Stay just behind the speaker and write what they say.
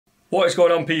What is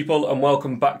going on, people, and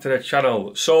welcome back to the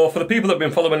channel. So for the people that have been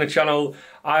following the channel,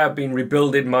 I have been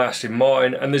rebuilding my Aston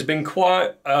Martin, and there's been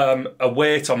quite a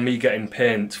wait on me getting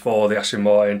paint for the Aston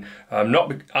Martin. I'm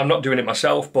not doing it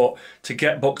myself, but to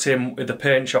get booked in with the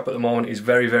paint shop at the moment is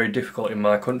very, very difficult in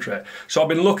my country. So I've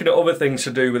been looking at other things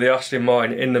to do with the Aston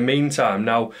Martin in the meantime.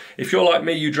 Now, if you're like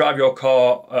me, you drive your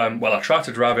car, well, I try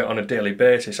to drive it on a daily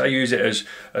basis. I use it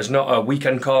as not a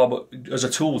weekend car, but as a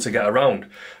tool to get around.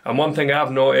 And one thing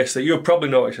I've noticed that you'll probably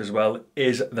notice as well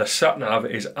is the sat-nav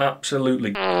is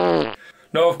absolutely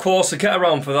Now, of course, the get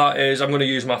around for that is I'm going to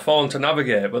use my phone to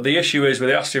navigate, but the issue is with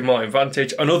the Aston Martin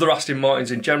Vantage and other Aston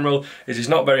Martins in general is there's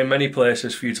not very many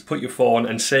places for you to put your phone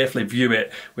and safely view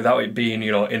it without it being,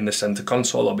 you know, in the centre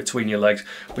console or between your legs,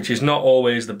 which is not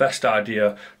always the best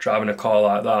idea driving a car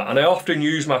like that. And I often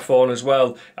use my phone as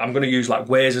well. I'm going to use like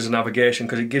Waze as a navigation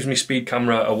because it gives me speed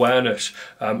camera awareness.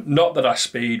 Not that I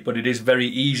speed, but it is very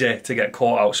easy to get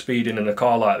caught out speeding in a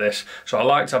car like this. So I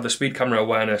like to have the speed camera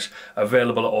awareness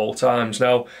available at all times.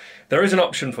 Now, there is an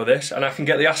option for this, and I can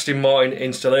get the Aston Martin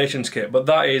installations kit, but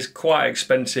that is quite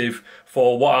expensive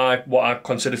for what I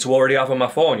consider to already have on my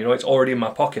phone. You know, it's already in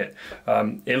my pocket.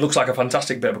 It looks like a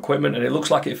fantastic bit of equipment, and it looks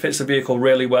like it fits the vehicle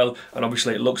really well, and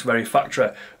obviously it looks very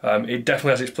factory. It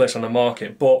definitely has its place on the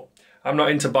market, but I'm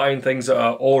not into buying things that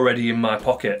are already in my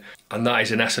pocket, and that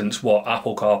is in essence what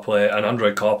Apple CarPlay and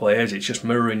Android CarPlay is. It's just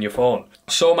mirroring your phone.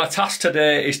 So my task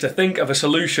today is to think of a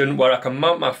solution where I can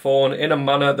mount my phone in a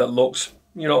manner that looks,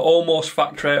 you know, almost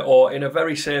factory, or in a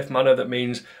very safe manner that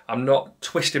means I'm not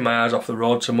twisting my eyes off the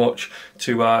road so much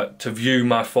to view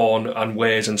my phone and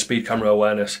Waze and speed camera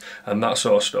awareness and that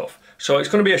sort of stuff. So it's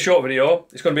going to be a short video.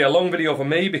 It's going to be a long video for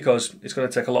me because it's going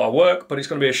to take a lot of work, but it's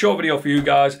going to be a short video for you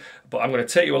guys. But I'm going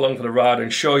to take you along for the ride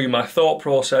and show you my thought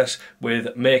process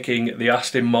with making the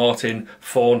Aston Martin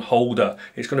phone holder.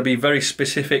 It's going to be very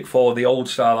specific for the old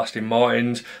style Aston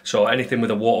Martins, so anything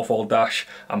with a waterfall dash,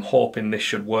 I'm hoping this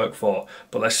should work for.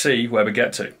 But let's see where we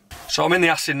get to. So I'm in the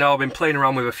Aston now. I've been playing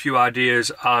around with a few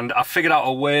ideas, and I've figured out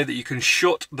a way that you can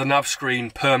shut the nav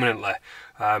screen permanently,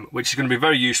 which is going to be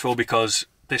very useful because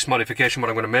this modification, what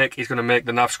I'm going to make, is going to make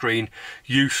the nav screen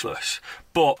useless.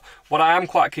 But what I am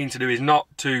quite keen to do is not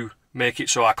to make it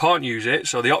so I can't use it,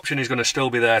 so the option is going to still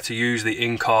be there to use the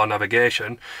in-car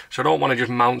navigation. So I don't want to just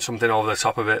mount something over the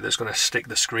top of it that's going to stick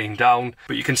the screen down.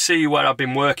 But you can see where I've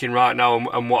been working right now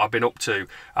and what I've been up to.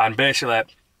 And basically,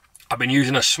 I've been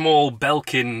using a small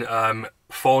Belkin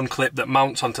phone clip that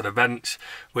mounts onto the vents,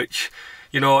 which,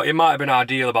 you know, it might have been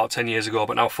ideal about 10 years ago,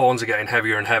 but now phones are getting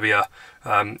heavier and heavier.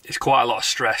 It's quite a lot of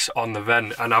stress on the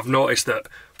vent, and I've noticed that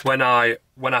when I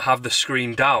have the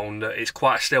screen down, it's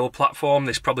quite a stable platform.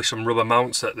 There's probably some rubber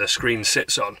mounts that the screen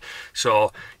sits on,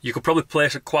 so you could probably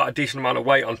place quite a decent amount of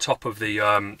weight on top of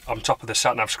the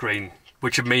sat-nav screen,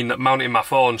 which would mean that mounting my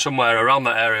phone somewhere around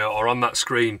that area or on that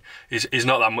screen is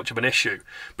not that much of an issue.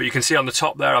 But you can see on the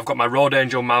top there, I've got my Road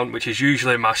Angel mount, which is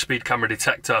usually my speed camera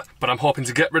detector, but I'm hoping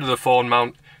to get rid of the phone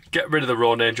mount, get rid of the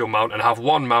Road Angel mount, and have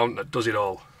one mount that does it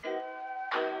all.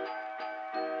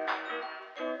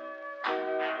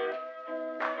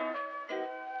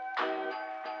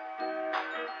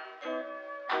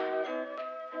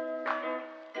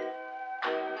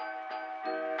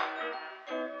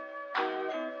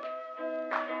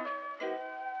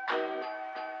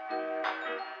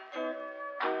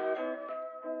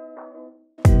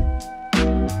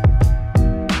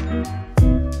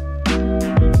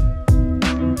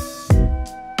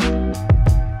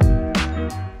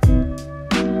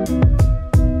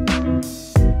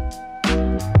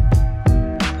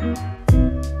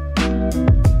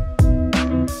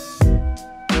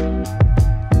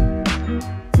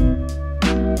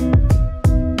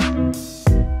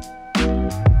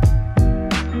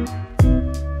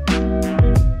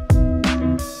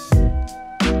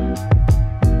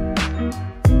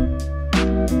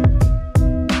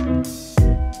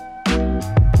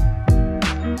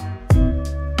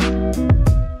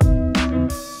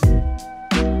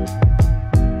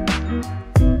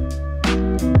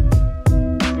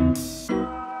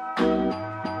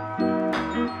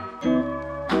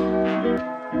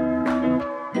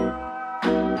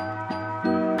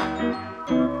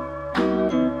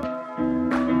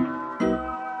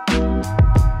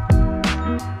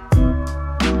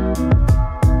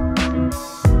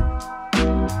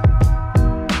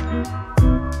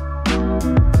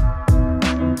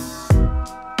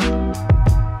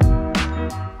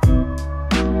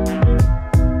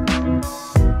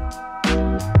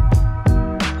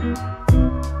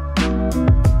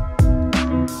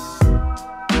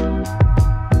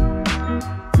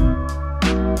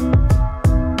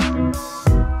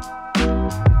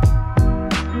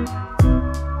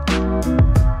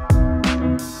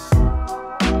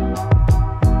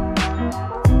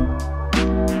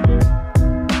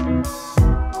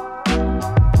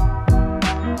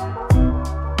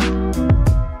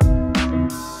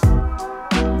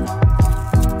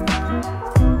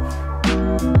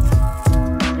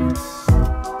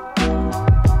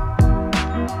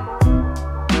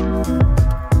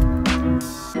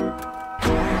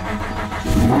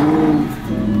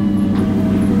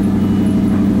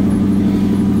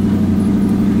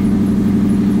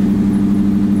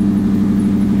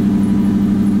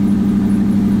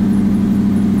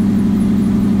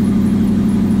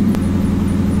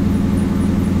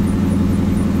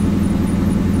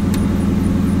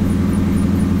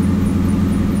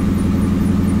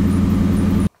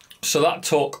 So that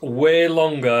took way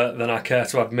longer than I care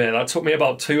to admit. That took me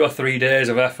about 2 or 3 days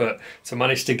of effort to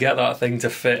manage to get that thing to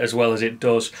fit as well as it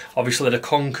does. Obviously the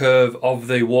concurve of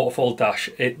the waterfall dash,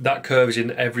 that curve is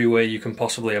in every way you can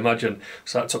possibly imagine.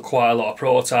 So that took quite a lot of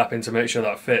prototyping to make sure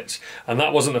that fits. And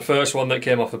that wasn't the first one that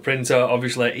came off the printer.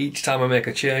 Obviously each time I make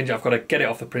a change, I've got to get it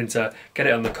off the printer, get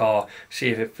it on the car, see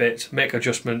if it fits, make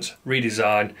adjustments,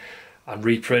 redesign and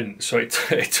reprint. So it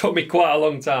took me quite a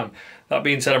long time. That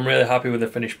being said, I'm really happy with the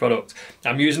finished product.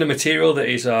 I'm using a material that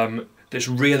is that's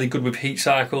really good with heat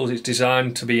cycles. It's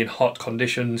designed to be in hot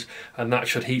conditions, and that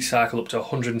should heat cycle up to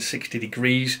 160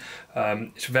 degrees.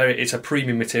 It's a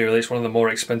premium material. It's one of the more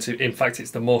expensive. In fact,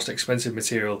 it's the most expensive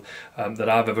material that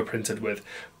I've ever printed with.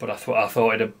 But I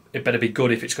thought it better be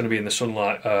good if it's going to be in the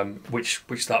sunlight,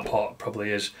 which that part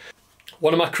probably is.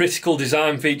 One of my critical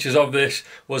design features of this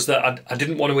was that I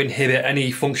didn't want to inhibit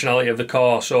any functionality of the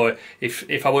car. So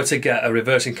if I were to get a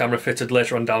reversing camera fitted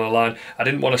later on down the line, I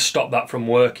didn't want to stop that from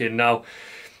working. Now,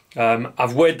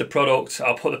 I've weighed the product.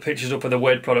 I'll put the pictures up of the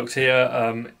weighed product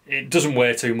here. It doesn't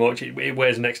weigh too much. It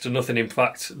weighs next to nothing. In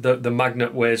fact, the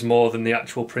magnet weighs more than the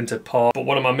actual printed part. But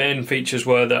one of my main features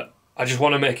were that I just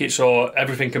want to make it so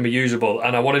everything can be usable,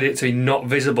 and I wanted it to be not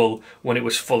visible when it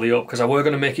was fully up, because I were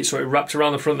going to make it so it wrapped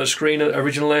around the front of the screen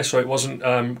originally, so it wasn't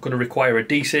going to require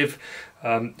adhesive,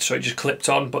 so it just clipped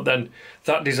on. But then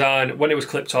that design, when it was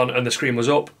clipped on and the screen was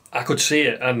up, I could see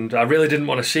it, and I really didn't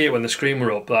want to see it when the screen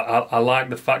were up. I like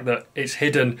the fact that it's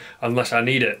hidden unless I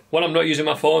need it. When I'm not using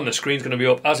my phone, the screen's going to be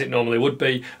up as it normally would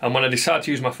be, and when I decide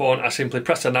to use my phone, I simply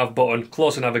press the nav button,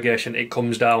 close the navigation, it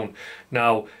comes down.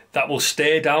 Now, that will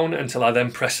stay down until I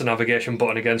then press the navigation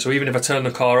button again. So even if I turn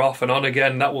the car off and on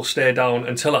again, that will stay down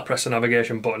until I press the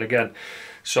navigation button again.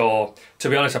 So, to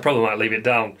be honest, I probably might leave it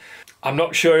down. I'm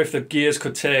not sure if the gears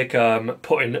could take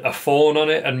putting a phone on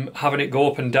it and having it go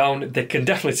up and down. They can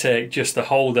definitely take just the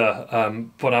holder,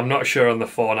 but I'm not sure on the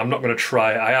phone. I'm not going to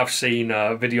try it. I have seen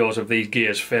videos of these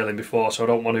gears failing before, so I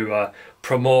don't want to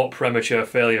promote premature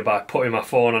failure by putting my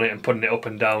phone on it and putting it up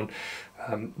and down.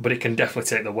 But it can definitely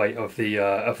take the weight of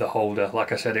the holder.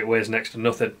 Like I said, it weighs next to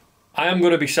nothing. I am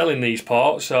going to be selling these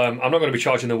parts. I'm not going to be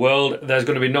charging the world. There's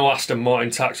going to be no Aston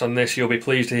Martin tax on this, you'll be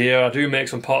pleased to hear. I do make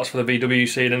some parts for the VW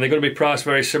scene, and they're going to be priced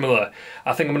very similar.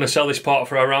 I think I'm going to sell this part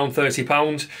for around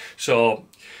 £30. So,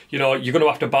 you know, you're going to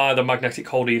have to buy the magnetic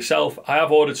holder yourself. I have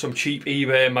ordered some cheap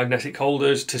eBay magnetic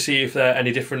holders to see if they're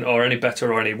any different or any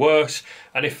better or any worse.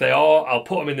 And if they are, I'll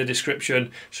put them in the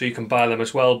description so you can buy them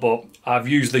as well. But I've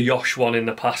used the Yosh one in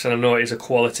the past, and I know it is a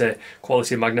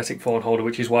quality magnetic phone holder,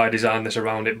 which is why I designed this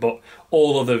around it. But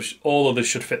all others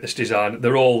should fit this design.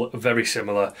 They're all very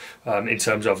similar in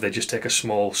terms of they just take a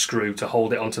small screw to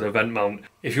hold it onto the vent mount.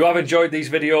 If you have enjoyed these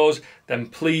videos, then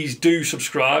please do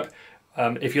subscribe.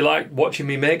 If you like watching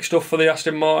me make stuff for the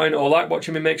Aston Martin, or like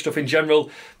watching me make stuff in general,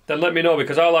 then let me know,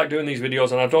 because I like doing these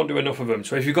videos and I don't do enough of them.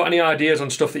 So if you've got any ideas on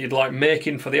stuff that you'd like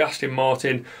making for the Aston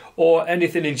Martin, or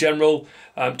anything in general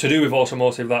to do with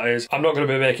automotive, that is, I'm not going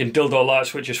to be making dildo light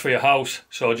switches for your house,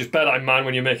 so just bear that in mind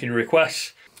when you're making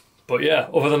requests. But yeah,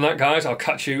 other than that guys, I'll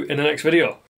catch you in the next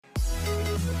video.